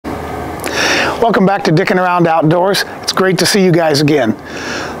Welcome back to Dickin' Around Outdoors. It's great to see you guys again.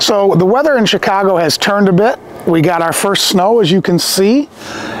 So the weather in Chicago has turned a bit. We got our first snow, as you can see,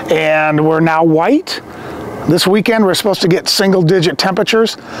 and we're now white. This weekend we're supposed to get single-digit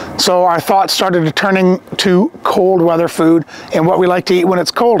temperatures, so our thoughts started turning to cold weather food and what we like to eat when it's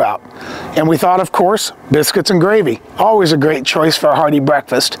cold out. And we thought, of course, biscuits and gravy. Always a great choice for a hearty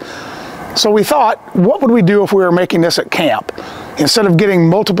breakfast. So we thought, what would we do if we were making this at camp? Instead of getting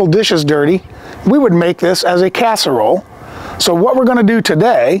multiple dishes dirty, we would make this as a casserole. So what we're going to do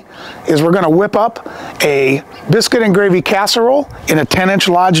today is we're going to whip up a biscuit and gravy casserole in a 10-inch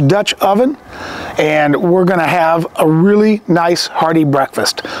Lodge Dutch oven, and we're going to have a really nice hearty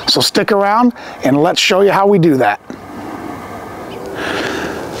breakfast. So stick around and let's show you how we do that.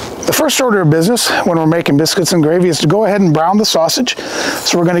 The first order of business when we're making biscuits and gravy is to go ahead and brown the sausage.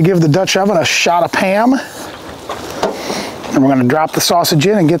 So we're going to give the Dutch oven a shot of Pam, and we're going to drop the sausage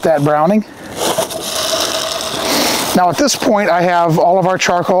in and get that browning. Now at this point I have all of our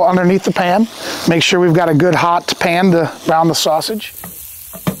charcoal underneath the pan. Make sure we've got a good hot pan to brown the sausage.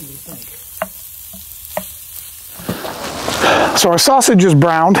 So our sausage is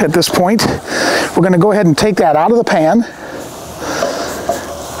browned at this point. We're going to go ahead and take that out of the pan.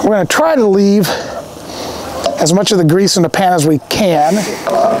 We're going to try to leave as much of the grease in the pan as we can.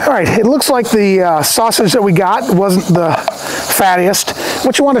 All right, it looks like the sausage that we got wasn't the fattiest.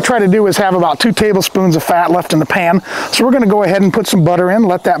 What you want to try to do is have about 2 tablespoons of fat left in the pan. So we're going to go ahead and put some butter in,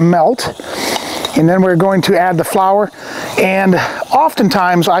 let that melt. And then we're going to add the flour. And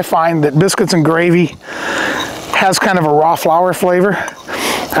oftentimes I find that biscuits and gravy has kind of a raw flour flavor.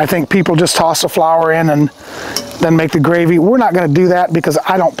 I think people just toss the flour in and then make the gravy. We're not going to do that because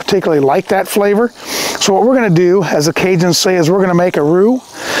I don't particularly like that flavor. So what we're going to do, as the Cajuns say, is we're going to make a roux.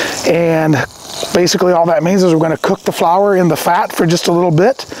 And basically all that means is we're going to cook the flour in the fat for just a little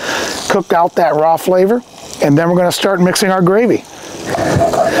bit, cook out that raw flavor, and then we're going to start mixing our gravy.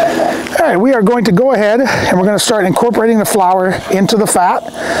 All right, we are going to go ahead and we're going to start incorporating the flour into the fat.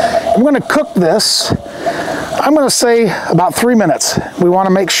 We're going to cook this, I'm going to say about 3 minutes. We want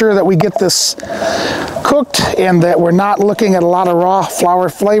to make sure that we get this cooked and that we're not looking at a lot of raw flour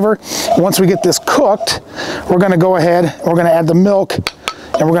flavor. Once we get this cooked, we're going to go ahead, we're going to add the milk,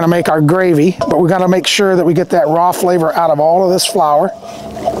 and we're going to make our gravy, but we've got to make sure that we get that raw flavor out of all of this flour.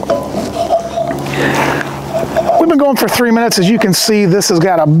 We've been going for 3 minutes. As you can see, this has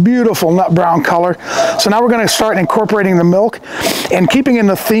got a beautiful nut brown color. So now we're going to start incorporating the milk, and keeping in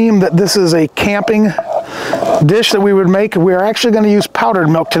the theme that this is a camping dish that we would make, we're actually going to use powdered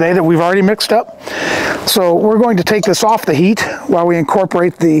milk today that we've already mixed up. So we're going to take this off the heat while we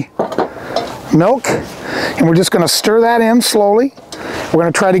incorporate the milk, and we're just going to stir that in slowly. We're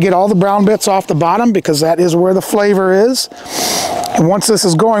going to try to get all the brown bits off the bottom because that is where the flavor is. And once this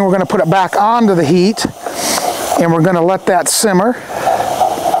is going, we're going to put it back onto the heat and we're going to let that simmer.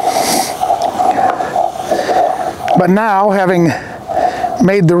 But now, having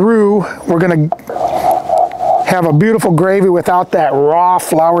made the roux, we're going to have a beautiful gravy without that raw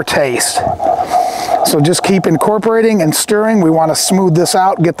flour taste. So just keep incorporating and stirring. We want to smooth this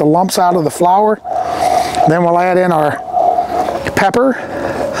out, get the lumps out of the flour. Then we'll add in our pepper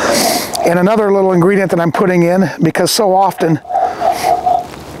and another little ingredient that I'm putting in, because so often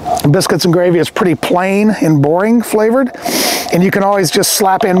biscuits and gravy is pretty plain and boring flavored, and you can always just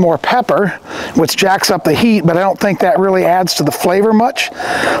slap in more pepper, which jacks up the heat, but I don't think that really adds to the flavor much.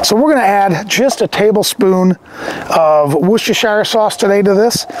 So we're going to add just a tablespoon of Worcestershire sauce today to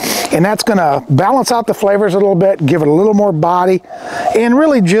this, and that's going to balance out the flavors a little bit, give it a little more body, and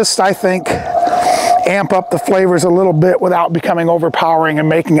really just, I think, amp up the flavors a little bit without becoming overpowering and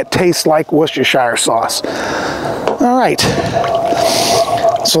making it taste like Worcestershire sauce. All right,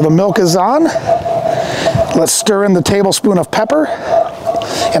 so the milk is on. Let's stir in the tablespoon of pepper,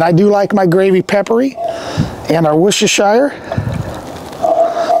 and I do like my gravy peppery, and our Worcestershire.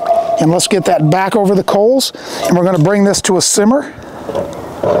 And let's get that back over the coals, and we're going to bring this to a simmer.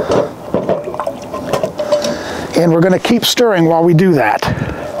 And we're going to keep stirring while we do that.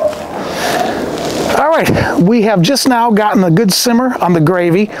 All right, we have just now gotten a good simmer on the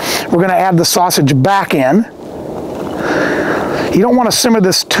gravy. We're going to add the sausage back in. You don't want to simmer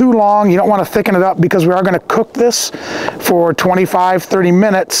this too long. You don't want to thicken it up because we are going to cook this for 25-30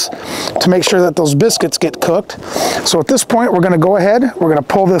 minutes to make sure that those biscuits get cooked. So at this point, we're going to go ahead. We're going to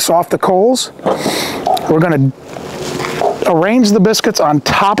pull this off the coals. We're going to arrange the biscuits on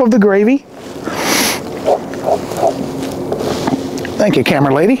top of the gravy. Thank you,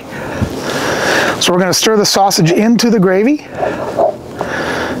 camera lady. So we're going to stir the sausage into the gravy.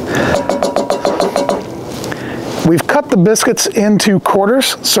 We've cut the biscuits into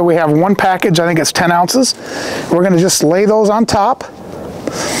quarters, so we have one package, I think it's 10 ounces. We're gonna just lay those on top.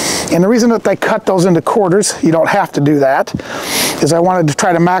 And the reason that they cut those into quarters, you don't have to do that, is I wanted to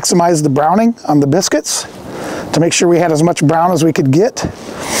try to maximize the browning on the biscuits to make sure we had as much brown as we could get.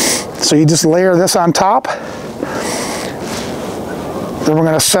 So you just layer this on top. Then we're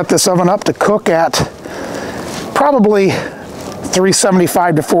gonna set this oven up to cook at probably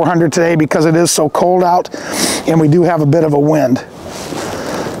 375 to 400 today because it is so cold out and we do have a bit of a wind.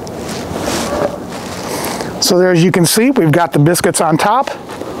 So there, as you can see, we've got the biscuits on top.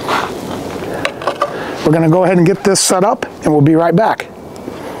 We're gonna go ahead and get this set up and we'll be right back.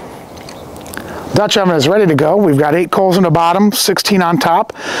 Dutch oven is ready to go. We've got 8 coals in the bottom, 16 on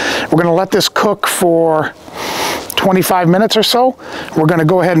top. We're gonna let this cook for 25 minutes or so. We're gonna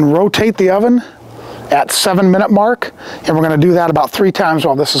go ahead and rotate the oven at 7-minute mark, and we're gonna do that about 3 times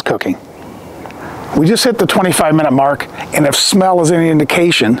while this is cooking. We just hit the 25-minute mark, and if smell is any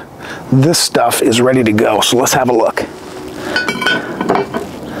indication, this stuff is ready to go. So let's have a look.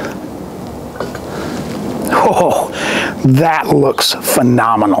 Oh, that looks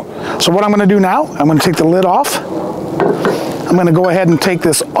phenomenal. So what I'm gonna do now, I'm gonna take the lid off. I'm gonna go ahead and take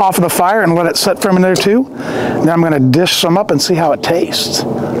this off of the fire and let it set for a minute or two. Then I'm gonna dish some up and see how it tastes.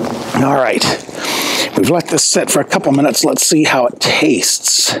 All right, we've let this sit for a couple minutes. Let's see how it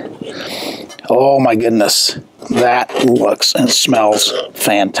tastes. Oh my goodness, that looks and smells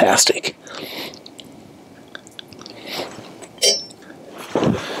fantastic.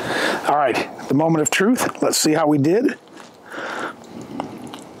 All right, the moment of truth. Let's see how we did.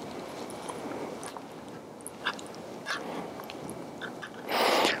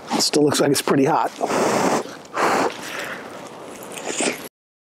 It still looks like it's pretty hot.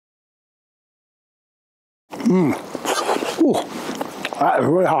 Ooh, that is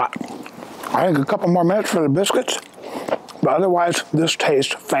really hot. I think a couple more minutes for the biscuits, but otherwise this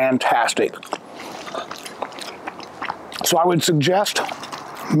tastes fantastic. So I would suggest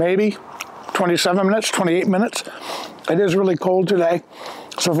maybe 27 minutes, 28 minutes. It is really cold today,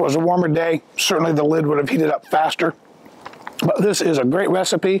 so if it was a warmer day, certainly the lid would have heated up faster. But this is a great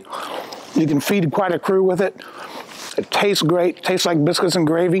recipe. You can feed quite a crew with it. It tastes great, it tastes like biscuits and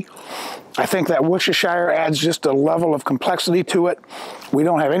gravy. I think that Worcestershire adds just a level of complexity to it. We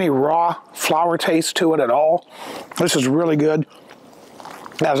don't have any raw flour taste to it at all. This is really good.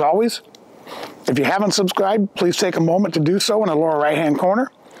 As always, if you haven't subscribed, please take a moment to do so in the lower right-hand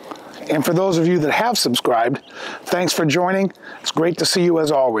corner. And for those of you that have subscribed, thanks for joining. It's great to see you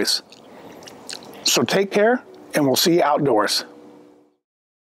as always. So take care, and we'll see you outdoors.